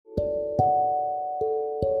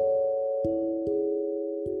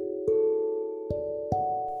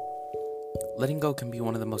Letting go can be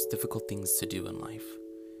one of the most difficult things to do in life.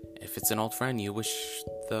 If it's an old friend, you wish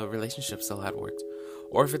the relationship still had worked.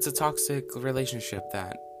 Or if it's a toxic relationship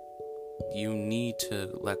that you need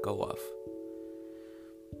to let go of.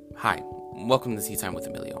 Hi, welcome to Tea Time with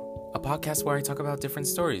Emilio, a podcast where I talk about different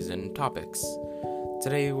stories and topics.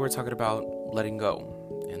 Today we're talking about letting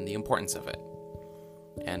go and the importance of it.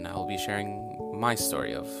 And I'll be sharing my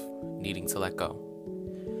story of needing to let go.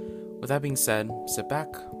 With that being said, sit back,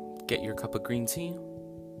 get your cup of green tea,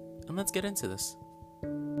 and let's get into this.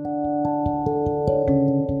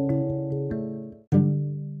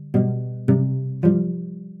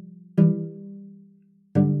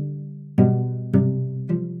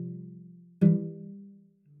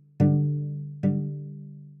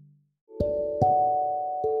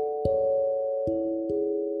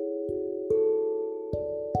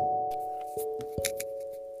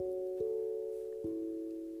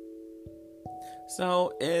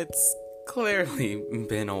 So, it's clearly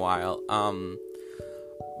been a while.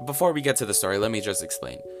 Before we get to the story, let me just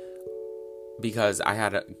explain. Because I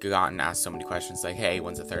had gotten asked so many questions like, hey,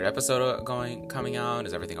 when's the third episode coming out?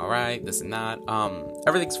 Is everything alright? This and that.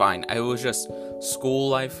 Everything's fine. It was just school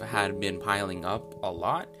life had been piling up a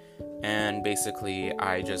lot. And basically,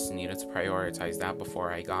 I just needed to prioritize that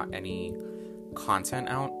before I got any content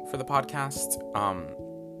out for the podcast.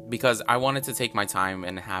 Because I wanted to take my time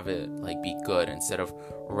and have it be good instead of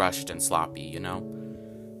rushed and sloppy, you know?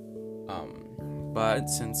 But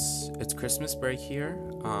since it's Christmas break here,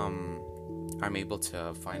 I'm able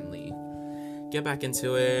to finally get back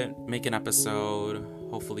into it, make an episode,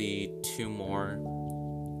 hopefully 2 more.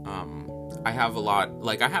 I have a lot,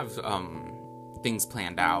 I have things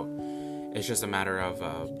planned out. It's just a matter of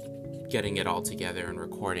getting it all together and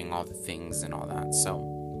recording all the things and all that.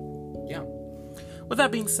 So, yeah. With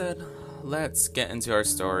that being said, let's get into our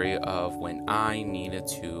story of when I needed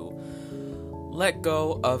to let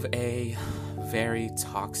go of a very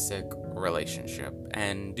toxic relationship.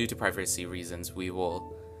 And due to privacy reasons, we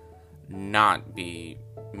will not be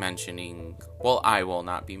mentioning, I will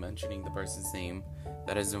not be mentioning the person's name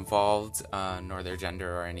that is involved, nor their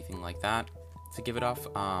gender or anything like that, to give it off.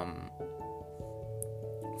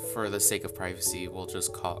 For the sake of privacy,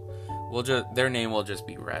 their name will just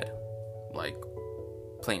be Red.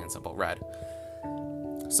 Plain and simple, Red.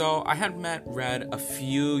 So I had met Red a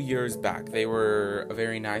few years back. They were a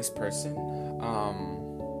very nice person.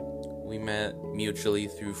 We met mutually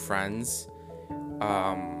through friends.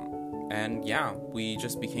 And yeah, we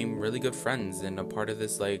just became really good friends and a part of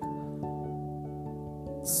this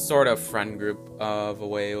sort of friend group of a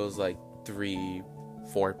way. It was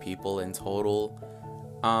 3-4 people in total.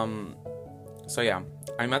 So yeah,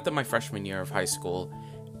 I met them my freshman year of high school,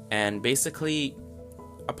 and basically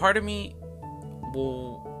a part of me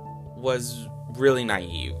was really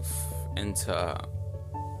naive into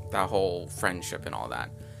that whole friendship and all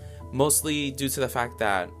that. Mostly due to the fact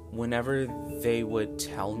that whenever they would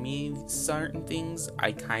tell me certain things,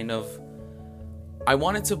 I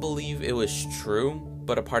wanted to believe it was true,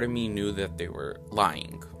 but a part of me knew that they were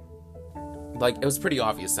lying. It was pretty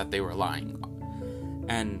obvious that they were lying.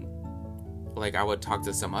 And I would talk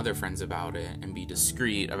to some other friends about it and be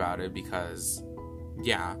discreet about it because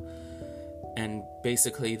yeah. And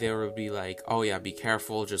basically they would be oh yeah, be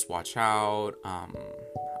careful, just watch out.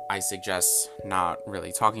 I suggest not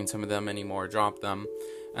really talking to them anymore, drop them.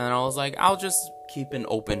 And then I was I'll just keep an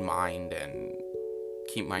open mind and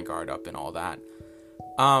keep my guard up and all that.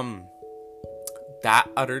 That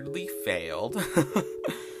utterly failed.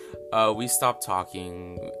 We stopped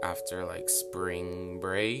talking after spring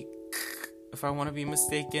break, if I want to be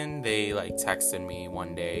mistaken. They texted me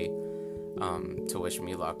one day to wish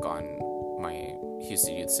me luck on my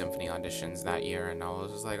Houston Youth Symphony auditions that year, and I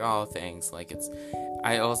was just oh, thanks.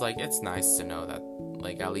 It's nice to know that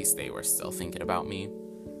at least they were still thinking about me.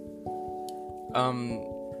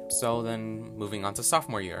 So then moving on to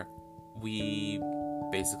sophomore year, we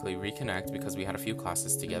basically reconnect because we had a few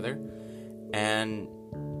classes together, and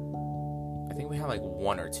I think we had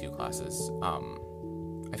 1 or 2 classes.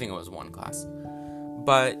 I think it was 1 class.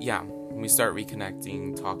 But yeah, we start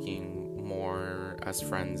reconnecting, talking more as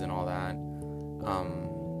friends and all that.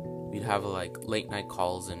 We'd have late night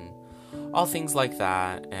calls and all things like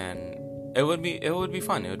that, and it would be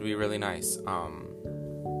fun. It would be really nice.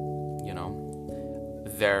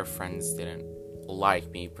 Their friends didn't like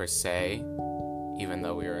me per se, even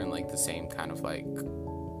though we were in the same kind of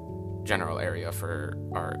general area for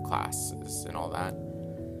our classes and all that.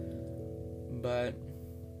 But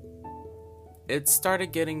it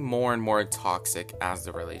started getting more and more toxic as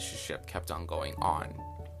the relationship kept on going on.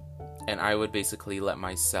 And I would basically let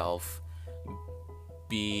myself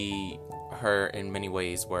be hurt in many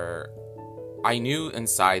ways where I knew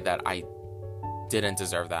inside that I didn't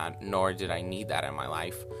deserve that, nor did I need that in my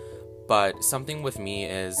life. But something with me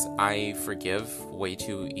is I forgive way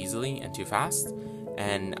too easily and too fast,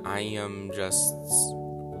 and I am just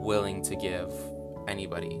willing to give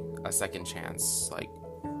anybody a second chance, like,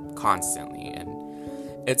 constantly.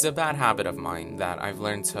 And it's a bad habit of mine that I've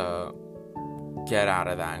learned to get out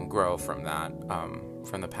of that and grow from that,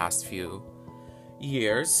 from the past few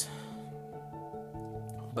years.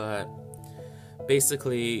 But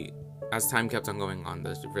basically, as time kept on going on,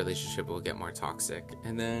 the relationship will get more toxic.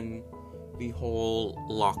 And then the whole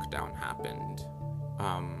lockdown happened.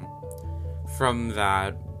 From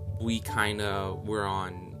that, we kind of were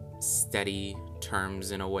on steady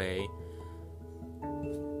terms in a way.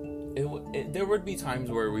 There would be times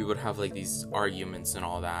where we would have like these arguments and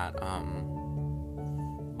all that,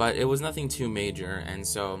 but it was nothing too major. And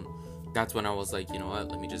so that's when I was like, you know what,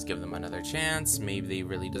 let me just give them another chance. Maybe they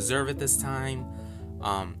really deserve it this time.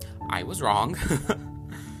 I was wrong.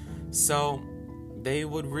 So they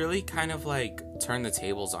would really kind of like turn the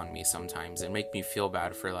tables on me sometimes and make me feel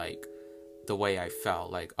bad for like the way I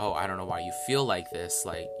felt. Like, oh, I don't know why you feel like this.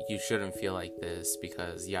 Like, you shouldn't feel like this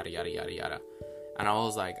because yada yada yada yada. And I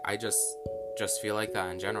was like, I just feel like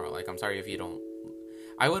that in general. Like, I'm sorry if you don't.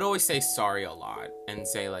 I would always say sorry a lot and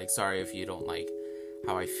say like, sorry if you don't like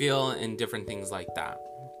how I feel and different things like that.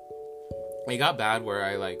 It got bad where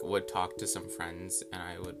I like would talk to some friends and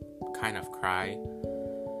I would kind of cry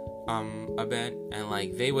a bit, and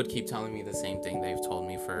like they would keep telling me the same thing they've told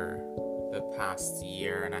me for the past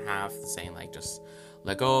year and a half, saying like, just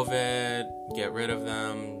let go of it, get rid of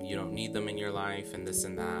them, you don't need them in your life, and this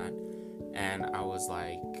and that. And I was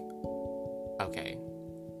like, okay,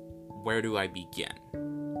 where do I begin?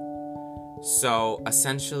 So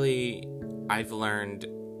essentially, I've learned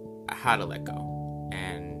how to let go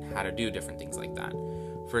and how to do different things like that.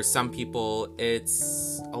 For some people,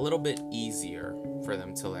 it's a little bit easier for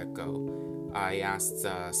them to let go. I asked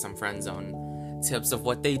some friends on tips of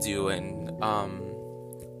what they do, and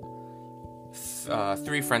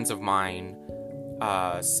 3 friends of mine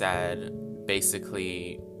said,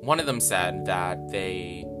 basically, one of them said that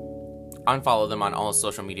they unfollow them on all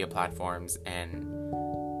social media platforms and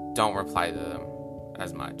don't reply to them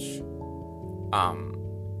as much.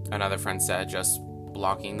 Another friend said just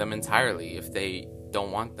blocking them entirely if they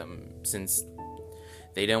don't want them, since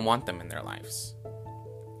they didn't want them in their lives.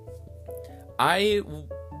 I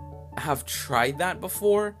have tried that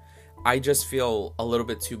before. I just feel a little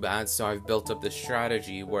bit too bad, so I've built up this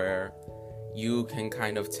strategy where you can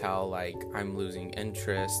kind of tell, like, I'm losing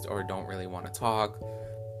interest or don't really want to talk.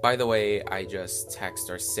 By the way, I just text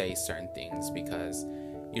or say certain things because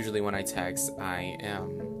usually when I text, I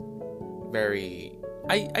am very,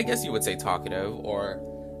 I guess you would say talkative, or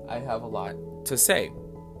I have a lot to say.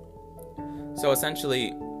 So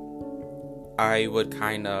essentially, I would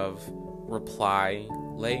kind of reply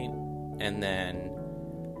late, and then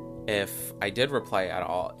if I did reply at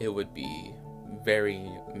all, it would be very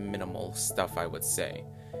minimal stuff I would say.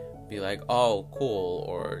 Be like, oh, cool,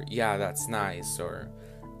 or yeah, that's nice, or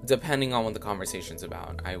depending on what the conversation's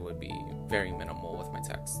about, I would be very minimal with my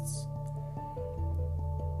texts.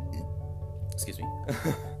 Excuse me.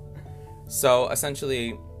 So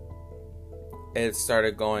essentially, it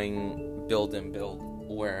started going build and build,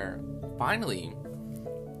 where finally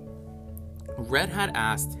Red had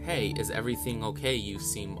asked, hey, is everything okay? You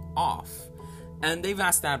seem off. And they've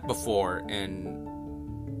asked that before, and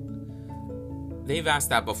they've asked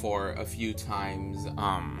that before a few times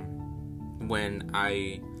when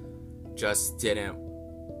I just didn't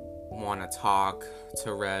want to talk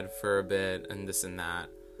to Red for a bit and this and that.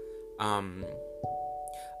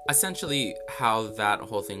 Essentially, how that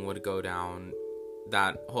whole thing would go down,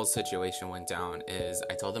 that whole situation went down, is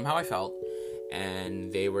I told them how I felt,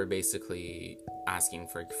 and they were basically asking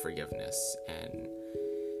for forgiveness. And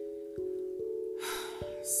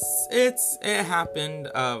it happened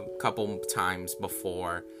a couple times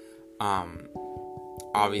before.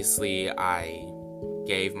 Obviously, I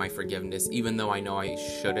gave my forgiveness, even though I know I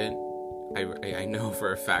shouldn't. I know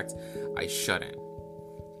for a fact I shouldn't.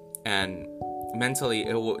 And mentally,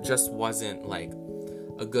 it just wasn't like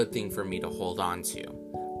a good thing for me to hold on to.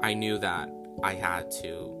 I knew that I had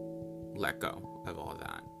to let go of all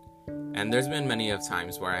that. And there's been many of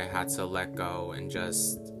times where I had to let go and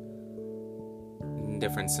just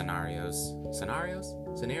different scenarios. Why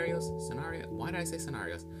did I say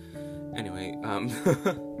scenarios? Anyway,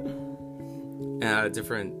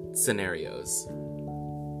 different scenarios.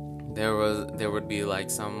 There would be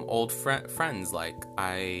like some old friends like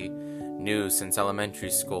I knew since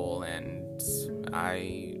elementary school, and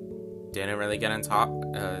I didn't really didn't talk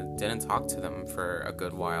to them for a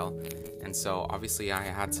good while, and so obviously I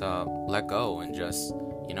had to let go and just,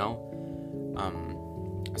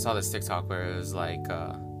 I saw this TikTok where it was like,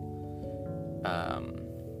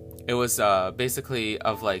 it was basically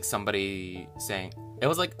of like somebody saying, it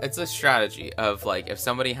was like, it's a strategy of like, if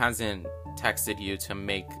somebody hasn't texted you to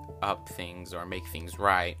make up things or make things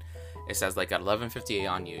right, it says like at 11:58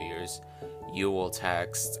 on New Year's, you will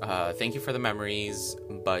text, thank you for the memories,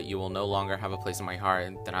 but you will no longer have a place in my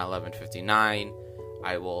heart. Then at 11:59,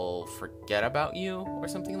 I will forget about you, or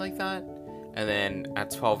something like that. And then at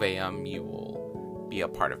 12 a.m., you will be a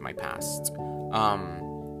part of my past.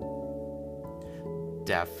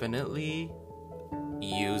 Definitely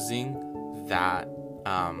using that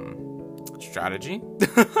strategy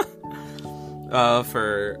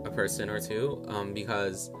for a person or two,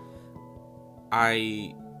 because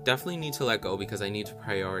I definitely need to let go, because I need to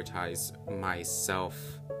prioritize myself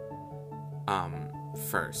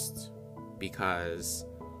first, because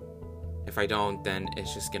if I don't, then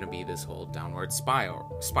it's just gonna be this whole downward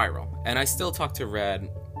spiral. And I still talk to Red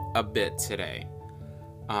a bit today,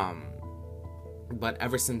 but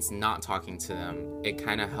ever since not talking to them, it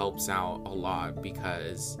kind of helps out a lot,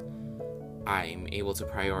 because I'm able to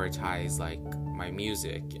prioritize like my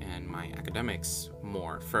music and my academics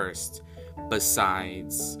more first,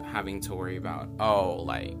 besides having to worry about,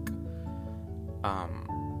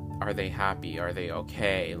 are they happy? Are they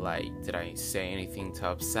okay? Like, did I say anything to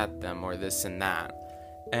upset them, or this and that?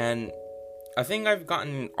 And I think I've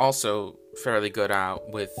gotten also fairly good at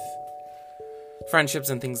with friendships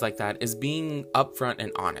and things like that is being upfront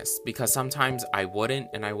and honest, because sometimes I wouldn't,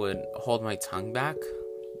 and I would hold my tongue back.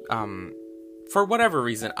 For whatever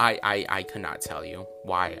reason, I cannot tell you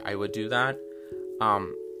why I would do that.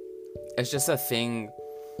 It's just a thing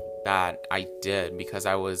that I did, because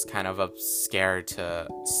I was kind of scared to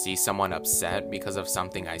see someone upset because of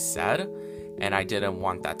something I said, and I didn't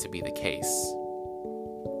want that to be the case.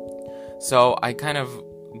 So I kind of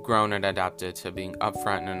grown and adapted to being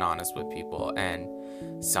upfront and honest with people, and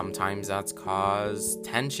sometimes that's caused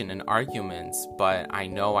tension and arguments, but I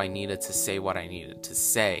know I needed to say what I needed to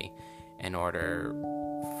say in order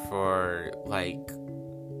for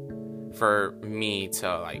me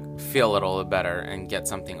to like feel a little better and get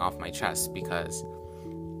something off my chest, because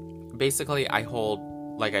basically I hold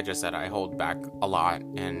back a lot,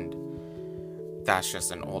 and that's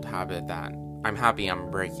just an old habit that I'm happy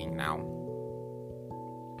I'm breaking now.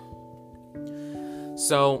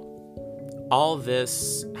 So all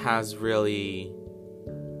this has really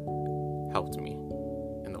helped me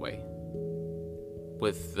in the way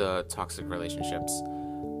with the toxic relationships.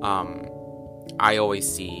 I always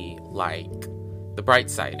see like the bright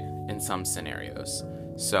side in some scenarios.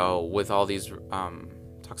 So with all these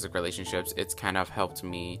toxic relationships, it's kind of helped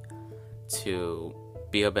me to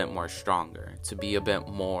be a bit more stronger, to be a bit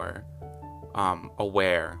more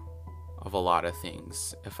aware of a lot of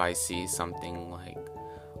things. If I see something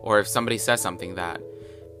or if somebody says something that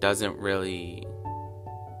doesn't really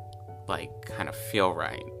kind of feel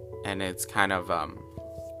right, and it's kind of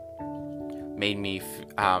made me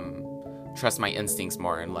trust my instincts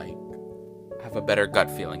more and have a better gut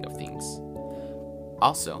feeling of things.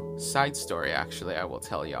 Also, side story, actually, I will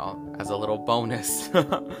tell y'all as a little bonus.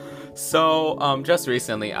 So, just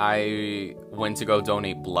recently, I went to go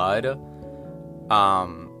donate blood.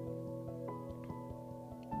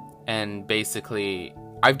 And basically,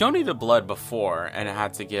 I've donated blood before, and I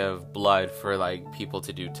had to give blood for, people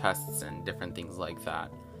to do tests and different things like that.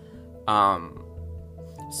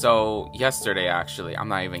 So, yesterday, actually, I'm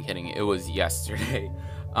not even kidding, it was yesterday,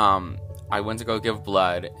 I went to go give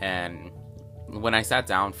blood, and when I sat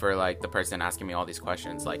down for, the person asking me all these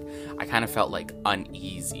questions, I kind of felt,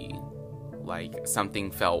 uneasy. Something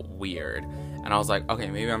felt weird. And I was like, okay,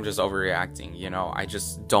 maybe I'm just overreacting, I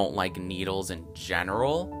just don't like needles in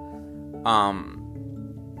general.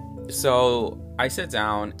 So I sit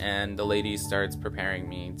down, and the lady starts preparing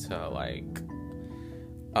me to,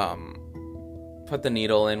 put the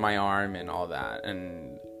needle in my arm and all that.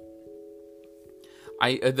 And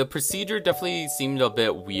the procedure definitely seemed a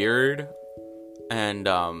bit weird. And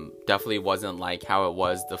definitely wasn't like how it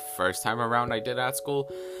was the first time around I did at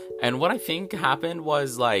school. And what I think happened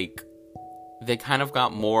was they kind of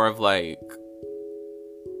got more of the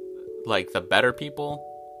better people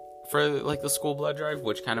for the school blood drive,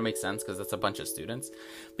 which kind of makes sense because it's a bunch of students.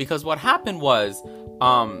 Because what happened was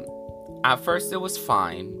at first it was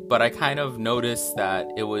fine, but I kind of noticed that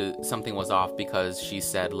something was off, because she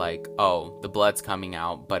said oh, the blood's coming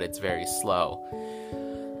out, but it's very slow.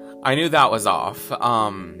 I knew that was off.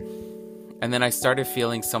 And then I started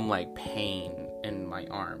feeling some pain in my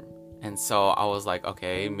arm. And so I was like,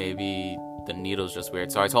 okay, maybe the needle's just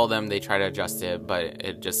weird. So I told them, they tried to adjust it, but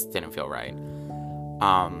it just didn't feel right.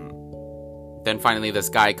 Then finally this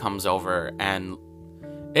guy comes over, and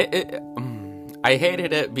I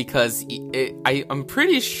hated it because I'm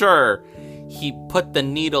pretty sure he put the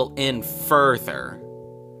needle in further.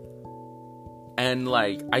 And,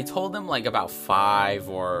 like, I told him, like, about 5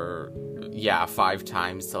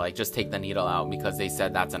 times to, like, just take the needle out, because they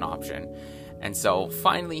said that's an option. And so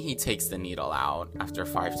finally he takes the needle out after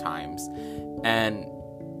 5 times. And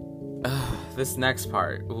this next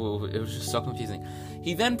part, it was just so confusing.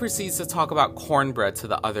 He then proceeds to talk about cornbread to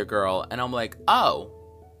the other girl, and I'm like, oh,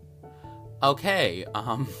 okay.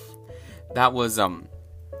 That was a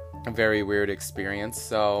very weird experience.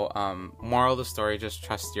 So moral of the story, just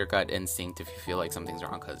trust your gut instinct if you feel like something's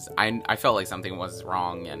wrong, because I felt like something was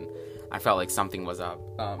wrong, and I felt like something was up.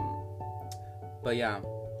 But yeah,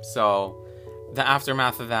 so the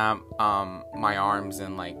aftermath of that, my arm's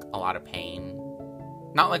in, like, a lot of pain.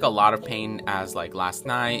 Not, like, a lot of pain as, like, last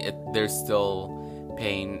night. There's still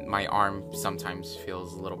pain. My arm sometimes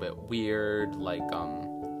feels a little bit weird. Like,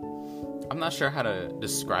 I'm not sure how to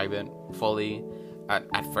describe it fully.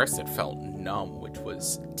 At first it felt numb, which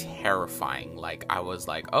was terrifying. Like, I was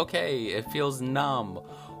like, okay, it feels numb.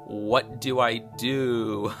 What do I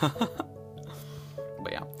do?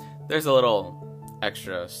 But yeah, there's a little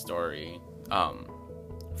extra story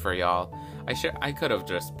for y'all. I could have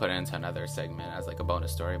just put it into another segment as, like, a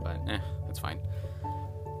bonus story, but it's fine.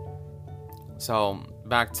 So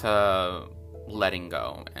back to letting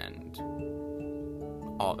go and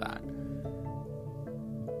all that.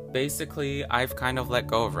 Basically, I've kind of let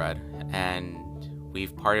go of Red, and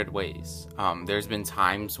we've parted ways. There's been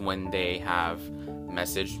times when they have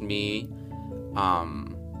messaged me,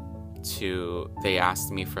 they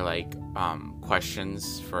asked me for, like,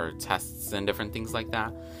 questions for tests and different things like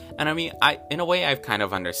that. And I mean, in a way, I've kind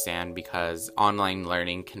of understand, because online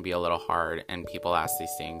learning can be a little hard and people ask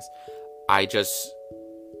these things. I just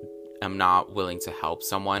am not willing to help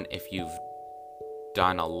someone if you've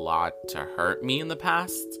done a lot to hurt me in the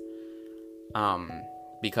past.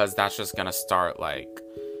 Because that's just gonna start, like,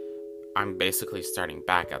 I'm basically starting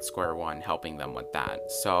back at square one, helping them with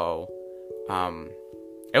that. So,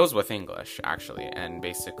 it was with English, actually, and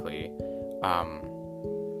basically,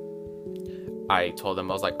 I told them,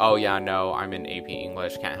 I was like, oh yeah, no, I'm in AP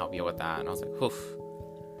English, can't help you with that. And I was like, oof.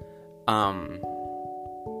 I'm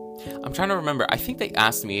trying to remember, I think they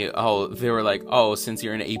asked me, they were like, oh, since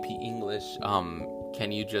you're in AP English,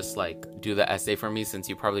 can you just, like, do the essay for me since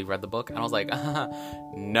you probably read the book? And I was like,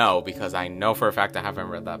 no, because I know for a fact I haven't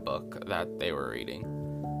read that book that they were reading.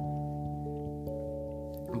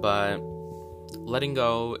 But letting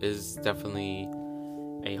go is definitely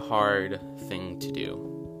a hard thing to do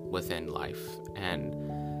within life, and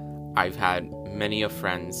I've had many of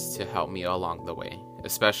friends to help me along the way,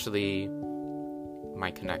 especially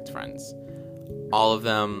my Connect friends. All of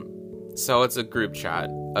them, so it's a group chat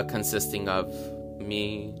consisting of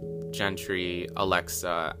me, Gentry,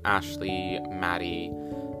 Alexa, Ashley, Maddie,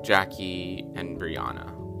 Jackie, and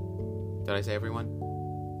Brianna. Did I say everyone?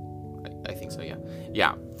 I think so, yeah.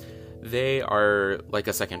 Yeah. They are like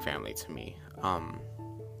a second family to me.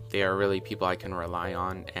 They are really people I can rely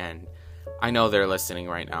on, and I know they're listening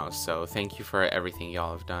right now, so thank you for everything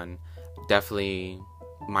y'all have done. Definitely,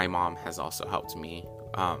 my mom has also helped me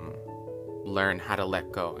learn how to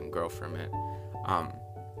let go and grow from it.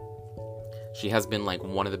 She has been, like,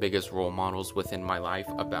 one of the biggest role models within my life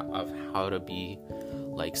of how to be,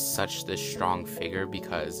 like, such this strong figure,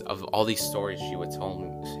 because of all these stories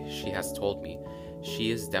she has told me.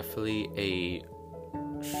 She is definitely a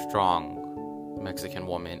strong Mexican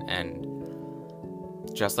woman, and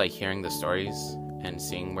just, like, hearing the stories and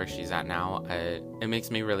seeing where she's at now, it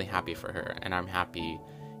makes me really happy for her. And I'm happy,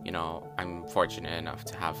 you know, I'm fortunate enough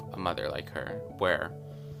to have a mother like her, where,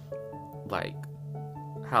 like,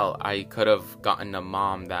 hell, I could have gotten a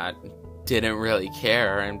mom that didn't really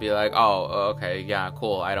care and be like, oh, okay, yeah,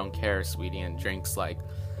 cool, I don't care, sweetie, and drinks, like,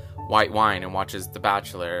 white wine and watches The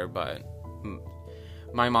Bachelor. But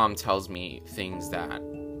my mom tells me things that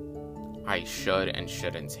I should and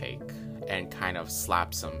shouldn't take, and kind of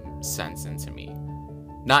slap some sense into me.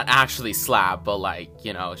 Not actually slap, but, like,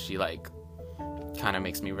 you know, she, like, kind of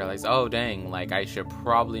makes me realize, oh, dang, like, I should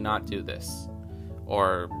probably not do this,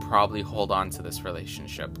 or probably hold on to this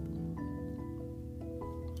relationship.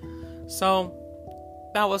 So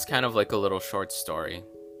that was kind of like a little short story,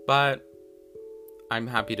 but I'm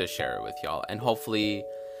happy to share it with y'all, and hopefully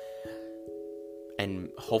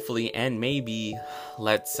and maybe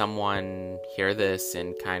let someone hear this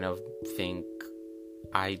and kind of think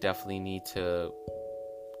I definitely need to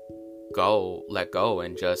let go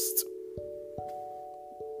and just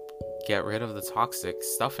get rid of the toxic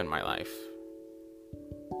stuff in my life.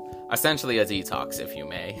 Essentially a detox, if you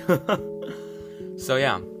may. So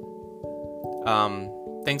yeah.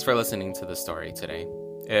 Thanks for listening to the story today.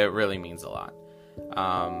 It really means a lot.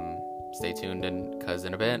 Stay tuned, because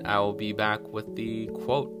in a bit I will be back with the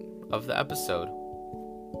quote of the episode.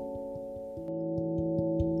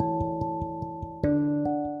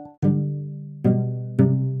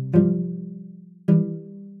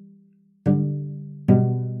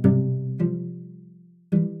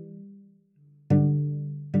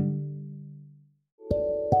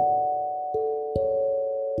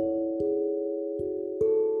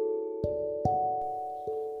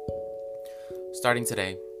 Starting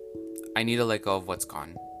today, I need to let go of what's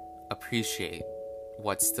gone, appreciate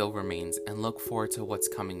what still remains, and look forward to what's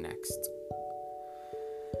coming next.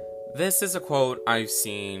 This is a quote I've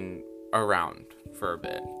seen around for a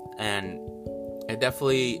bit, and it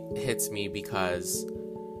definitely hits me because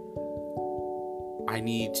I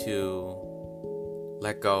need to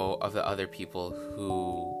let go of the other people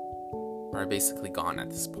who are basically gone at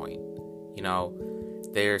this point. You know,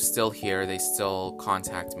 they're still here, they still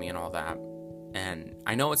contact me and all that. And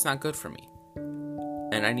I know it's not good for me.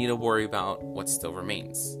 And I need to worry about what still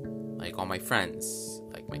remains. Like all my friends,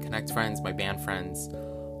 like my Connect friends, my band friends,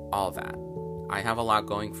 all that. I have a lot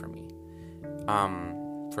going for me.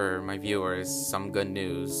 For my viewers, some good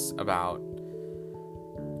news about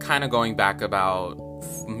kind of going back about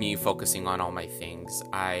me focusing on all my things.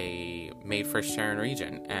 I made first share in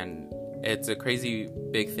region, and it's a crazy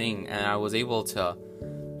big thing. And I was able to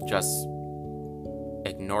just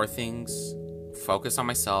ignore things, focus on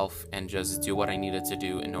myself, and just do what I needed to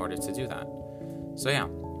do in order to do that. So yeah,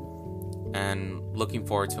 and looking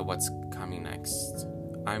forward to what's coming next.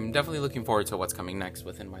 I'm definitely looking forward to what's coming next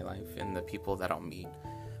within my life and the people that I'll meet,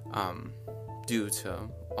 due to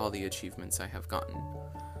all the achievements I have gotten.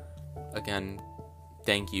 Again,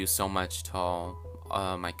 thank you so much to all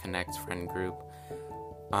my Connect friend group.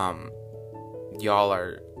 Y'all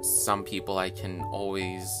are some people I can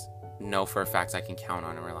always know for a fact I can count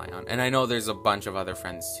on and rely on. And I know there's a bunch of other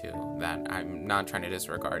friends too that I'm not trying to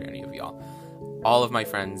disregard any of y'all. All of my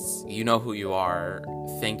friends, you know who you are.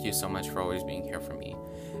 Thank you so much for always being here for me.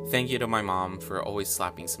 Thank you to my mom for always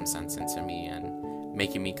slapping some sense into me and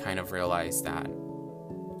making me kind of realize that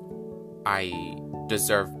I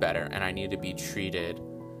deserve better and I need to be treated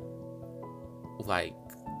like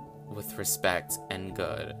with respect and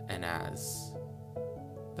good and as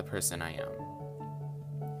the person I am.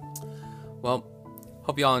 Well,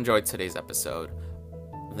 hope you all enjoyed today's episode.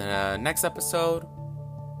 The next episode,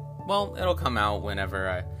 well, it'll come out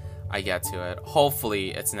whenever I get to it.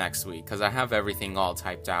 Hopefully it's next week, because I have everything all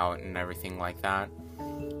typed out and everything like that.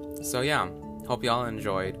 So yeah, hope you all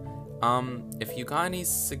enjoyed. If you got any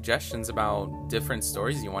suggestions about different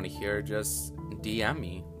stories you want to hear, just DM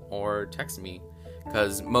me or text me,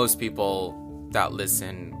 because most people that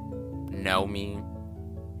listen know me,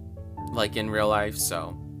 like in real life,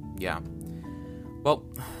 so yeah. Well,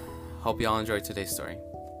 hope you all enjoyed today's story.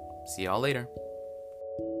 See y'all later.